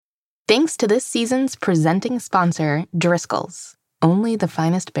Thanks to this season's presenting sponsor, Driscoll's. Only the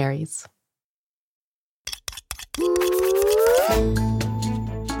finest berries.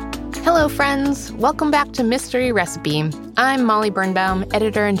 Hello, friends. Welcome back to Mystery Recipe. I'm Molly Birnbaum,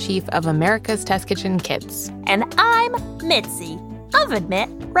 editor-in-chief of America's Test Kitchen Kids. And I'm Mitzi, oven mitt,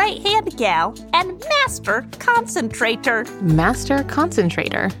 right-hand gal, and master concentrator. Master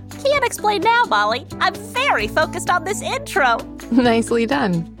concentrator? Can't explain now, Molly. I'm very focused on this intro. Nicely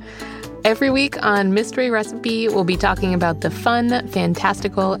done. Every week on Mystery Recipe, we'll be talking about the fun,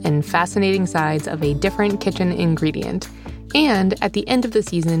 fantastical, and fascinating sides of a different kitchen ingredient. And at the end of the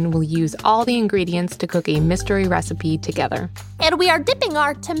season, we'll use all the ingredients to cook a mystery recipe together. And we are dipping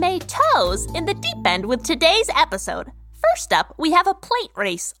our tomatoes in the deep end with today's episode. First up, we have a plate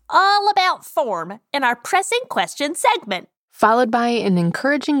race all about form in our Pressing Question segment. Followed by an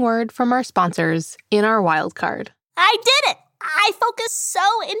encouraging word from our sponsors in our wild card. I did it! I focused so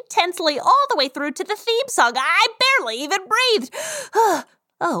intensely all the way through to the theme song, I barely even breathed.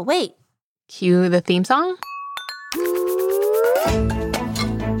 Oh, wait. Cue the theme song?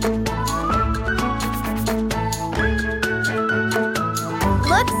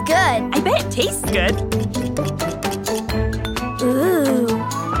 Looks good. I bet it tastes good. Ooh.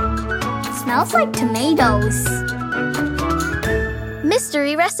 Smells like tomatoes.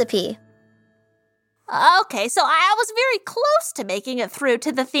 Mystery recipe. Okay, so I was very close to making it through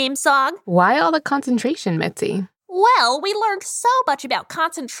to the theme song. Why all the concentration, Mitzi? Well, we learned so much about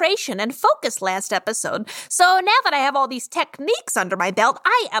concentration and focus last episode, so now that I have all these techniques under my belt,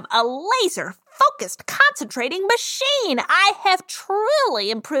 I am a laser-focused concentrating machine. I have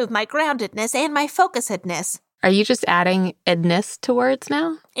truly improved my groundedness and my focusedness. Are you just adding edness to words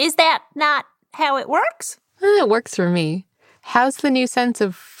now? Is that not how it works? It works for me. How's the new sense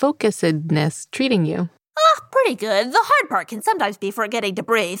of focusedness treating you? Oh, pretty good. The hard part can sometimes be forgetting to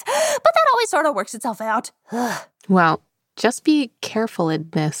breathe, but that always sort of works itself out. Well, just be careful,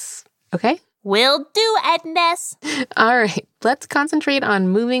 Edness, okay? Will do, Edness. All right, let's concentrate on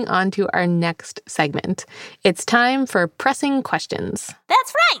moving on to our next segment. It's time for Pressing Questions.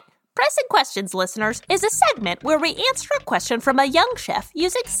 That's right. Pressing Questions, listeners, is a segment where we answer a question from a young chef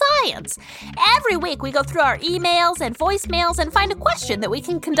using science. Every week, we go through our emails and voicemails and find a question that we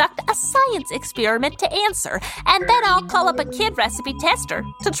can conduct a science experiment to answer. And then I'll call up a kid recipe tester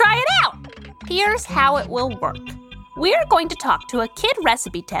to try it out. Here's how it will work. We're going to talk to a kid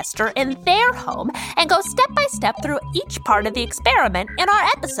recipe tester in their home and go step by step through each part of the experiment in our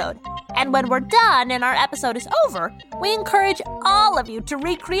episode. And when we're done and our episode is over, we encourage all of you to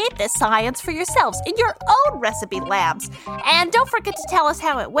recreate this science for yourselves in your own recipe labs. And don't forget to tell us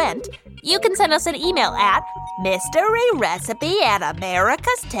how it went. You can send us an email at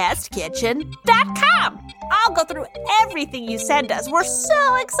mysteryrecipe@americastestkitchen.com. I'll go through everything you send us. We're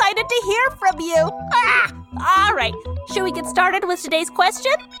so excited to hear from you. All right, should we get started with today's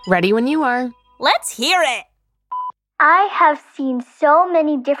question? Ready when you are. Let's hear it. I have seen so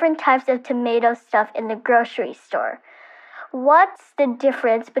many different types of tomato stuff in the grocery store. What's the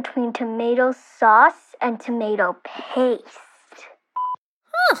difference between tomato sauce and tomato paste?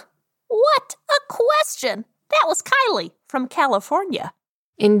 What a question. That was Kylie from California.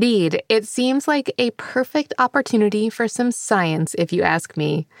 Indeed, it seems like a perfect opportunity for some science, if you ask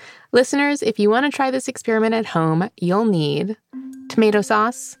me. Listeners, if you want to try this experiment at home, you'll need tomato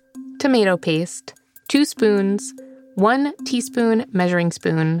sauce, tomato paste, 2 spoons, 1 teaspoon measuring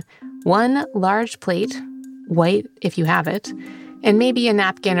spoon, 1 large plate, white if you have it, and maybe a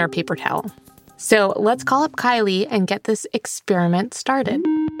napkin or paper towel. So let's call up Kylie and get this experiment started.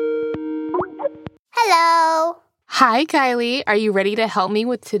 Hello. Hi, Kylie. Are you ready to help me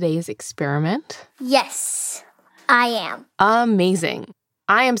with today's experiment? Yes, I am. Amazing.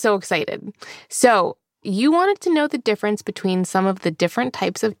 I am so excited. So, you wanted to know the difference between some of the different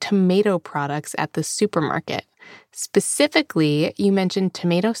types of tomato products at the supermarket. Specifically, you mentioned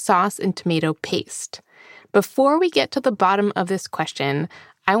tomato sauce and tomato paste. Before we get to the bottom of this question,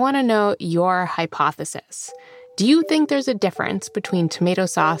 I want to know your hypothesis. Do you think there's a difference between tomato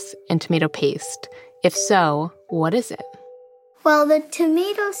sauce and tomato paste? If so, what is it? Well, the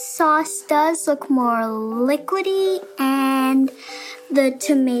tomato sauce does look more liquidy, and the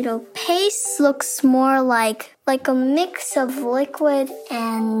tomato paste looks more like a mix of liquid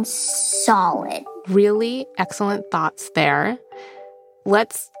and solid. Really excellent thoughts there.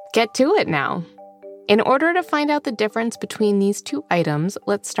 Let's get to it now. In order to find out the difference between these two items,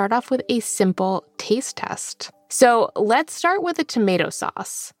 let's start off with a simple taste test. So let's start with a tomato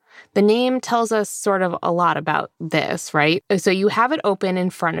sauce. The name tells us sort of a lot about this, right? So you have it open in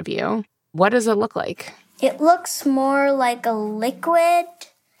front of you. What does it look like? It looks more like a liquid,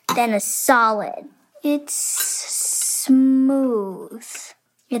 than a solid. It's smooth.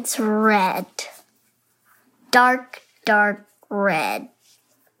 It's red. Dark, dark red.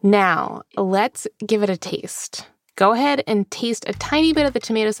 Now, let's give it a taste. Go ahead and taste a tiny bit of the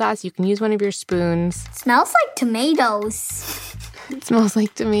tomato sauce. You can use one of your spoons. It smells like tomatoes. It smells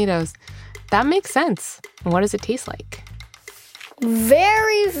like tomatoes. That makes sense. And what does it taste like?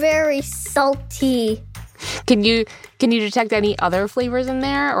 Very, very salty. Can you detect any other flavors in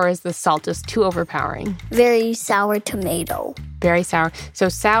there, or is the salt just too overpowering? Very sour tomato. Very sour. So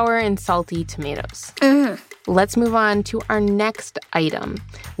sour and salty tomatoes. Mm-hmm. Let's move on to our next item,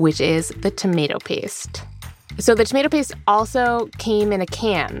 which is the tomato paste. So the tomato paste also came in a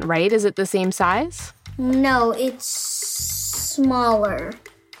can, right? Is it the same size? No, it's smaller.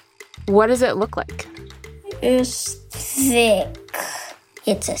 What does it look like? It's thick.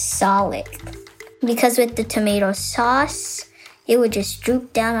 It's a solid. Because with the tomato sauce, it would just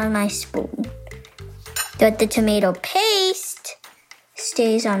droop down on my spoon. But the tomato paste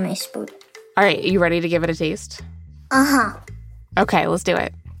stays on my spoon. All right, are you ready to give it a taste? Uh-huh. Okay, let's do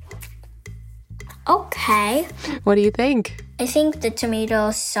it. Okay. What do you think? I think the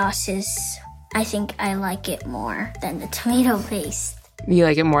tomato sauce I think I like it more than the tomato paste. You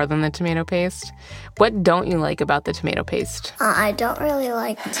like it more than the tomato paste? What don't you like about the tomato paste? I don't really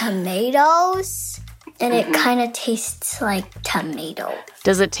like tomatoes, and it kind of tastes like tomato.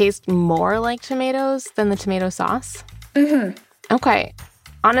 Does it taste more like tomatoes than the tomato sauce? Mm-hmm. Okay.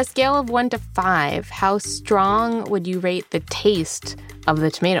 On a scale of 1 to 5, how strong would you rate the taste of the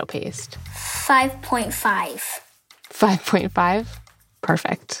tomato paste? 5.5. 5.5?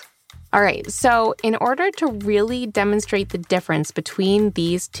 Perfect. All right, so in order to really demonstrate the difference between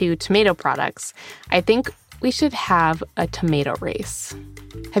these two tomato products, I think we should have a tomato race.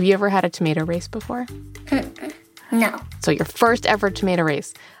 Have you ever had a tomato race before? No. So your first ever tomato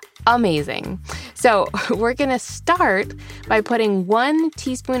race. Amazing. So we're going to start by putting 1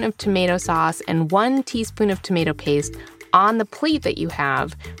 teaspoon of tomato sauce and 1 teaspoon of tomato paste on the plate that you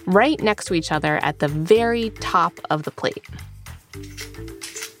have right next to each other at the very top of the plate.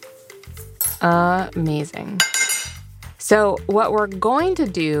 Amazing. So what we're going to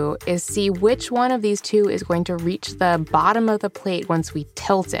do is see which one of these two is going to reach the bottom of the plate once we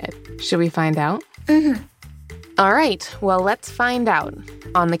tilt it. Should we find out? Mm-hmm. All right, well, let's find out.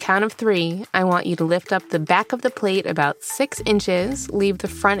 On the count of 3, I want you to lift up the back of the plate about 6 inches, leave the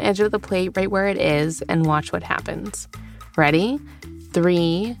front edge of the plate right where it is, and watch what happens. Ready?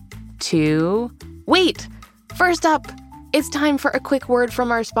 3, 2, wait! First up, it's time for a quick word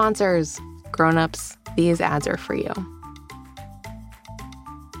from our sponsors. Grown-ups, these ads are for you.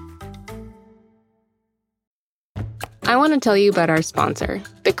 I want to tell you about our sponsor,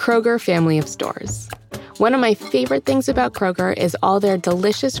 the Kroger family of stores. One of my favorite things about Kroger is all their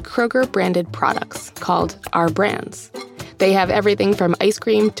delicious Kroger-branded products called Our Brands. They have everything from ice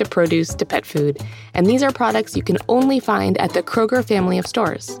cream to produce to pet food, and these are products you can only find at the Kroger family of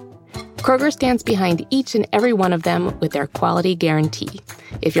stores. Kroger stands behind each and every one of them with their quality guarantee.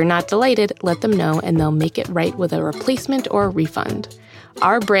 If you're not delighted, let them know and they'll make it right with a replacement or refund.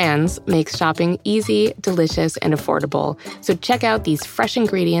 Our Brands makes shopping easy, delicious, and affordable, so check out these fresh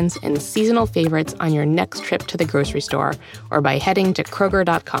ingredients and seasonal favorites on your next trip to the grocery store or by heading to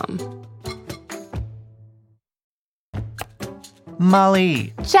Kroger.com.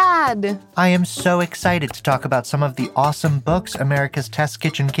 Molly! Chad! I am so excited to talk about some of the awesome books America's Test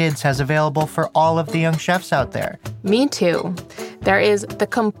Kitchen Kids has available for all of the young chefs out there. Me too. There is the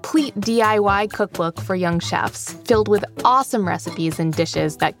complete DIY cookbook for young chefs, filled with awesome recipes and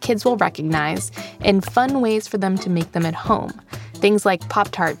dishes that kids will recognize and fun ways for them to make them at home. Things like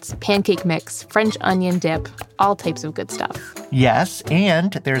Pop-Tarts, pancake mix, French onion dip, all types of good stuff. Yes,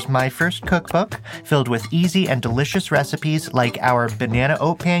 and there's my first cookbook filled with easy and delicious recipes like our banana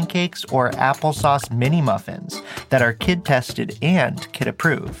oat pancakes or applesauce mini muffins that are kid-tested and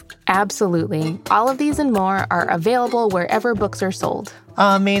kid-approved. Absolutely. All of these and more are available wherever books are sold.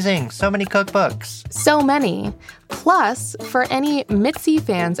 Amazing. So many cookbooks. So many. Plus, for any Mitzi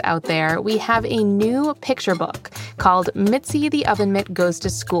fans out there, we have a new picture book called Mitzi the Oven Mitt Goes to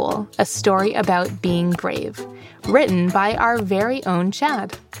School, a story about being brave, written by our very own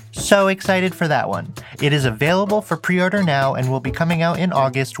Chad. So excited for that one. It is available for pre-order now and will be coming out in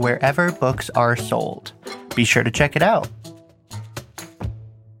August wherever books are sold. Be sure to check it out.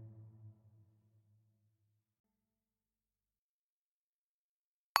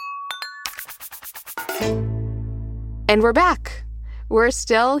 And we're back. We're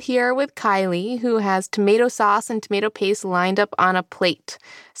still here with Kylie, who has tomato sauce and tomato paste lined up on a plate.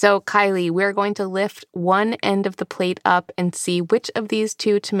 So, Kylie, we're going to lift one end of the plate up and see which of these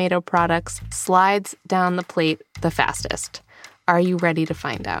two tomato products slides down the plate the fastest. Are you ready to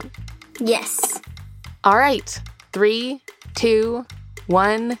find out? Yes. All right. 3, 2,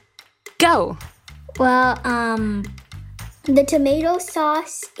 1, go. Well, the tomato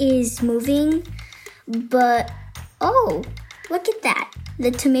sauce is moving, but oh, look at that.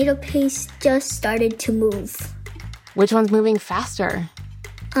 The tomato paste just started to move. Which one's moving faster?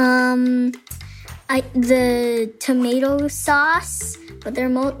 The tomato sauce, but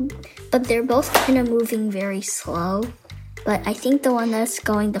they're both kind of moving very slow. But I think the one that's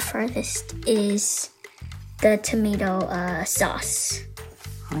going the furthest is the tomato sauce.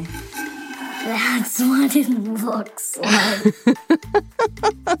 That's what it looks like.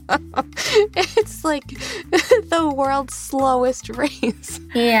 It's like the world's slowest race.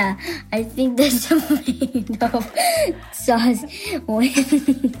 Yeah, I think the tomato sauce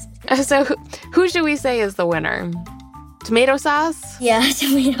wins. So who should we say is the winner? Tomato sauce? Yeah,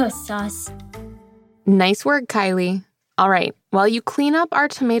 tomato sauce. Nice work, Kylie. All right, while you clean up our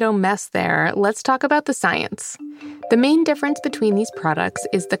tomato mess there, let's talk about the science. The main difference between these products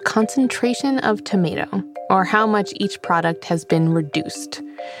is the concentration of tomato, or how much each product has been reduced.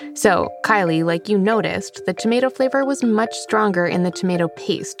 So, Kylie, like you noticed, the tomato flavor was much stronger in the tomato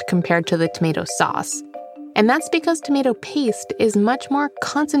paste compared to the tomato sauce. And that's because tomato paste is much more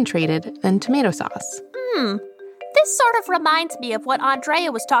concentrated than tomato sauce. This sort of reminds me of what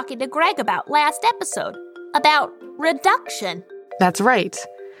Andrea was talking to Greg about last episode, about reduction. That's right.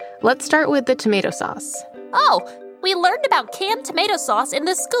 Let's start with the tomato sauce. Oh, we learned about canned tomato sauce in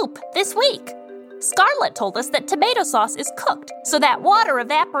the scoop this week. Scarlett told us that tomato sauce is cooked so that water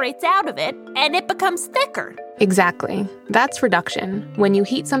evaporates out of it and it becomes thicker. Exactly. That's reduction, when you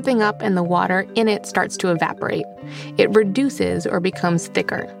heat something up and the water in it starts to evaporate. It reduces or becomes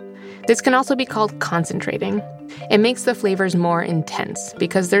thicker. This can also be called concentrating. It makes the flavors more intense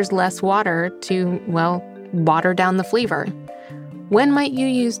because there's less water to, well, water down the flavor. When might you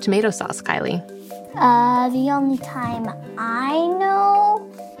use tomato sauce, Kylie? The only time I know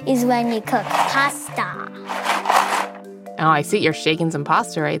is when you cook pasta. Oh, I see you're shaking some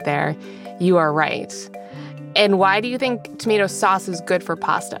pasta right there. You are right. And why do you think tomato sauce is good for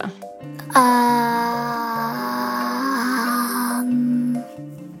pasta?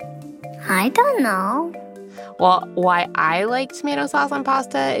 I don't know. Well, why I like tomato sauce on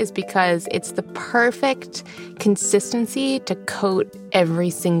pasta is because it's the perfect consistency to coat every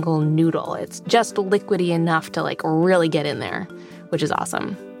single noodle. It's just liquidy enough to really get in there, which is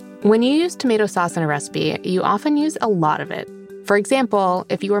awesome. When you use tomato sauce in a recipe, you often use a lot of it. For example,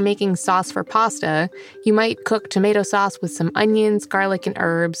 if you were making sauce for pasta, you might cook tomato sauce with some onions, garlic, and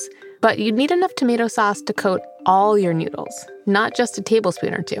herbs, but you'd need enough tomato sauce to coat all your noodles, not just a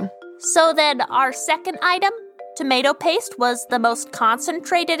tablespoon or two. So then our second item, tomato paste, was the most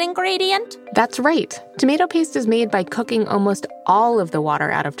concentrated ingredient? That's right. Tomato paste is made by cooking almost all of the water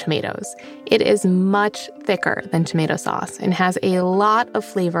out of tomatoes. It is much thicker than tomato sauce and has a lot of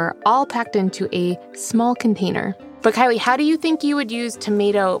flavor all packed into a small container. But Kylie, how do you think you would use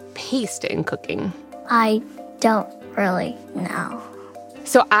tomato paste in cooking? I don't really know.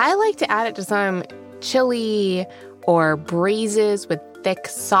 So I like to add it to some chili or braises with thick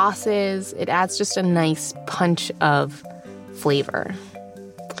sauces. It adds just a nice punch of flavor,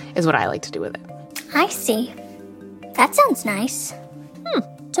 is what I like to do with it. I see. That sounds nice.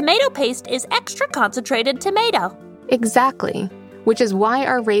 Tomato paste is extra concentrated tomato. Exactly, which is why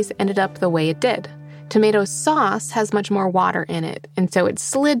our race ended up the way it did. Tomato sauce has much more water in it, and so it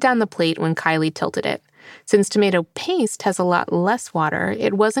slid down the plate when Kylie tilted it. Since tomato paste has a lot less water,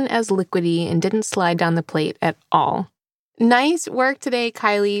 it wasn't as liquidy and didn't slide down the plate at all. Nice work today,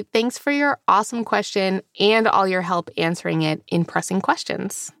 Kylie. Thanks for your awesome question and all your help answering it in pressing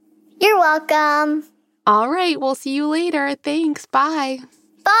questions. You're welcome. All right, we'll see you later. Thanks. Bye.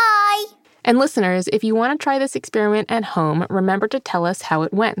 Bye. And listeners, if you want to try this experiment at home, remember to tell us how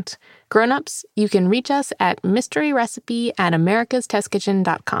it went. Grown-ups, you can reach us at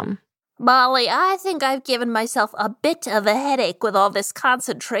mysteryrecipe@americastestkitchen.com. Molly, I think I've given myself a bit of a headache with all this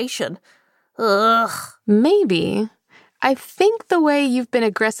concentration. Ugh. Maybe. I think the way you've been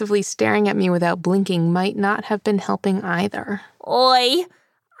aggressively staring at me without blinking might not have been helping either. Oi,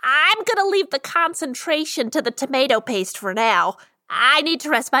 I'm gonna leave the concentration to the tomato paste for now. I need to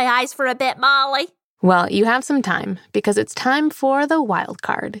rest my eyes for a bit, Molly. Well, you have some time, because it's time for the wild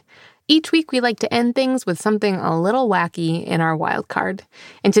card. Each week we like to end things with something a little wacky in our wild card.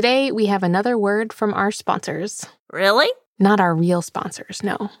 And today we have another word from our sponsors. Really? Not our real sponsors,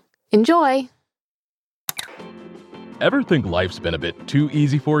 no. Enjoy! Ever think life's been a bit too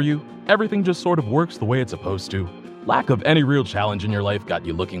easy for you? Everything just sort of works the way it's supposed to? Lack of any real challenge in your life got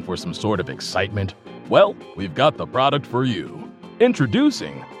you looking for some sort of excitement? Well, we've got the product for you.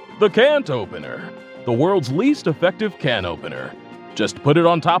 Introducing the Can't Opener, the world's least effective can opener. Just put it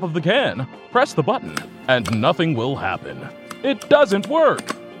on top of the can, press the button, and nothing will happen. It doesn't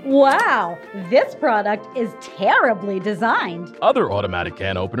work! Wow, this product is terribly designed. Other automatic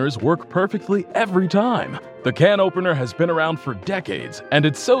can openers work perfectly every time. The can opener has been around for decades, and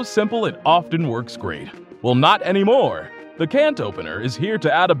it's so simple it often works great. Well, not anymore. The Can't Opener is here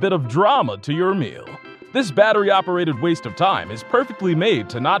to add a bit of drama to your meal. This battery-operated waste of time is perfectly made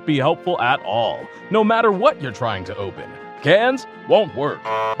to not be helpful at all, no matter what you're trying to open. Cans won't work.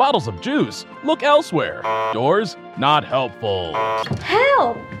 Bottles of juice, look elsewhere. Doors, not helpful.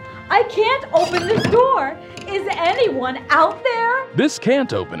 Help! I can't open this door. Is anyone out there? This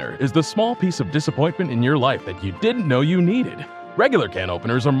Can't Opener is the small piece of disappointment in your life that you didn't know you needed. Regular can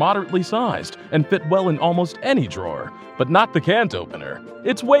openers are moderately sized and fit well in almost any drawer, but not the Can't Opener.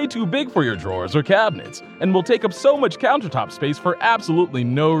 It's way too big for your drawers or cabinets and will take up so much countertop space for absolutely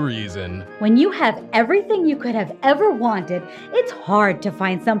no reason. When you have everything you could have ever wanted, it's hard to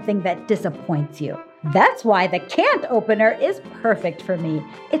find something that disappoints you. That's why the Can't Opener is perfect for me.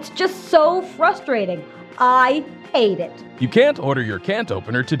 It's just so frustrating. I hate it. You can't order your Can't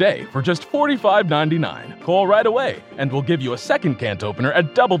Opener today for just $45.99. Call right away, and we'll give you a second Can't Opener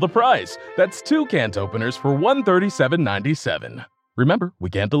at double the price. That's 2 Can't Openers for $137.97. Remember, we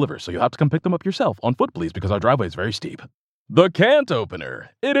can't deliver, so you'll have to come pick them up yourself on foot, please, because our driveway is very steep. The Can't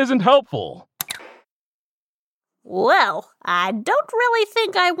Opener. It isn't helpful. Well, I don't really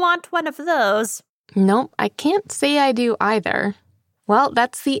think I want one of those. Nope, I can't say I do either. Well,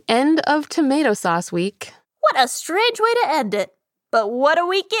 that's the end of Tomato Sauce Week. What a strange way to end it. But what a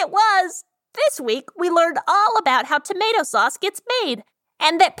week it was! This week, we learned all about how tomato sauce gets made,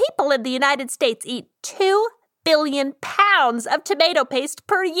 and that people in the United States eat 2 billion pounds of tomato paste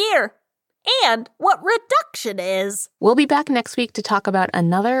per year, and what reduction is. We'll be back next week to talk about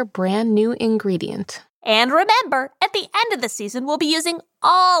another brand new ingredient. And remember, at the end of the season, we'll be using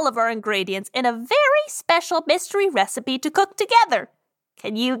all of our ingredients in a very special mystery recipe to cook together.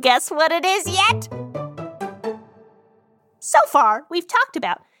 Can you guess what it is yet? So far, we've talked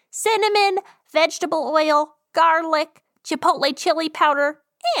about cinnamon, vegetable oil, garlic, chipotle chili powder,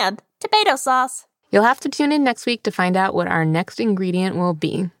 and tomato sauce. You'll have to tune in next week to find out what our next ingredient will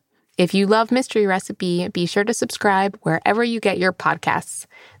be. If you love Mystery Recipe, be sure to subscribe wherever you get your podcasts.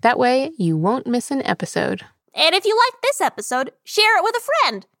 That way, you won't miss an episode. And if you like this episode, share it with a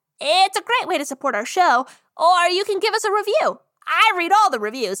friend. It's a great way to support our show, or you can give us a review. I read all the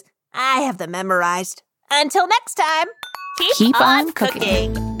reviews. I have them memorized. Until next time, keep on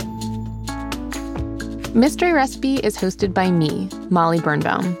cooking. Mystery Recipe is hosted by me, Molly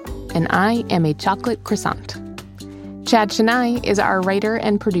Birnbaum, and I am a chocolate croissant. Chad Chennai is our writer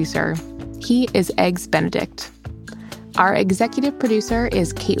and producer. He is Eggs Benedict. Our executive producer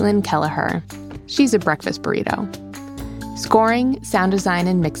is Caitlin Kelleher. She's a breakfast burrito. Scoring, sound design,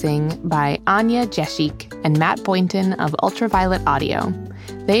 and mixing by Anya Jeshik and Matt Boynton of Ultraviolet Audio.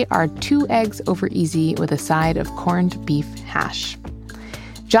 They are 2 eggs over easy with a side of corned beef hash.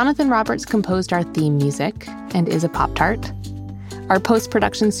 Jonathan Roberts composed our theme music and is a Pop-Tart. Our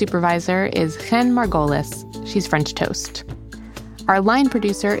post-production supervisor is Chen Margolis. She's French toast. Our line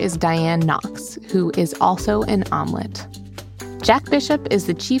producer is Diane Knox, who is also an omelet. Jack Bishop is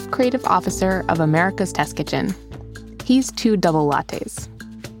the Chief Creative Officer of America's Test Kitchen. He's 2 double lattes.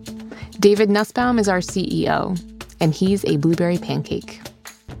 David Nussbaum is our CEO, and he's a blueberry pancake.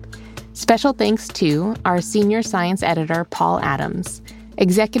 Special thanks to our senior science editor, Paul Adams,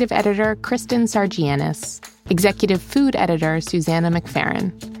 executive editor, Kristen Sargianis, executive food editor, Susanna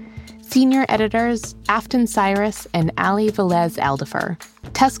McFerrin, senior editors, Afton Cyrus and Ali Velez Aldifer,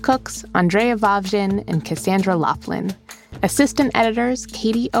 test cooks, Andrea Vavjin and Cassandra Laughlin, assistant editors,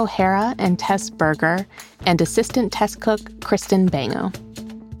 Katie O'Hara and Tess Berger, and assistant test cook, Kristen Bango.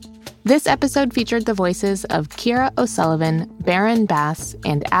 This episode featured the voices of Kira O'Sullivan, Baron Bass,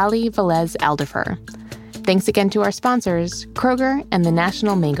 and Ali Velez Aldifer. Thanks again to our sponsors, Kroger and the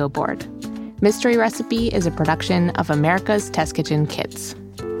National Mango Board. Mystery Recipe is a production of America's Test Kitchen Kids.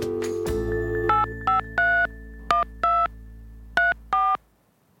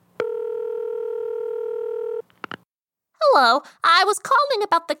 Hello, I was calling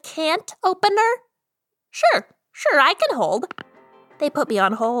about the Can't Opener. Sure, I can hold. They put me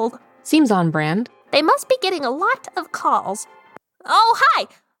on hold. Seems on brand. They must be getting a lot of calls. Oh, hi.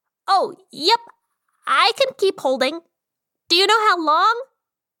 Oh, yep, I can keep holding. Do you know how long?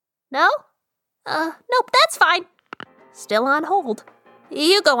 No? Nope, that's fine. Still on hold.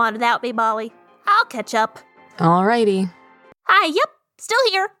 You go on without me, Molly. I'll catch up. Alrighty. Hi, yep, still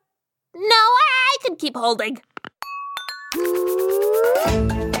here. No, I can keep holding.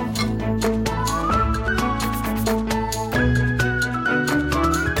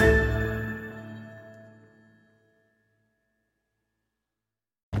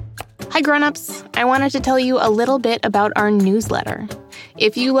 Hi, grown-ups. I wanted to tell you a little bit about our newsletter.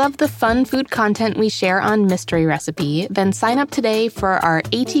 If you love the fun food content we share on Mystery Recipe, then sign up today for our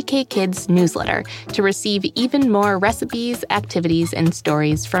ATK Kids newsletter to receive even more recipes, activities, and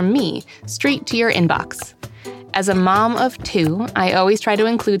stories from me straight to your inbox. As a mom of 2, I always try to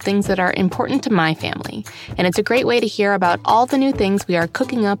include things that are important to my family, and it's a great way to hear about all the new things we are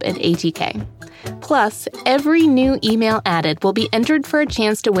cooking up at ATK. Plus, every new email added will be entered for a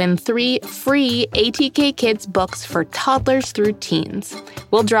chance to win 3 free ATK Kids books for toddlers through teens.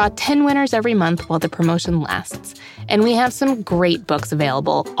 We'll draw 10 winners every month while the promotion lasts, and we have some great books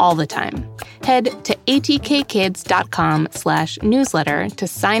available all the time. Head to atkkids.com/newsletter to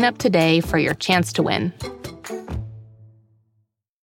sign up today for your chance to win.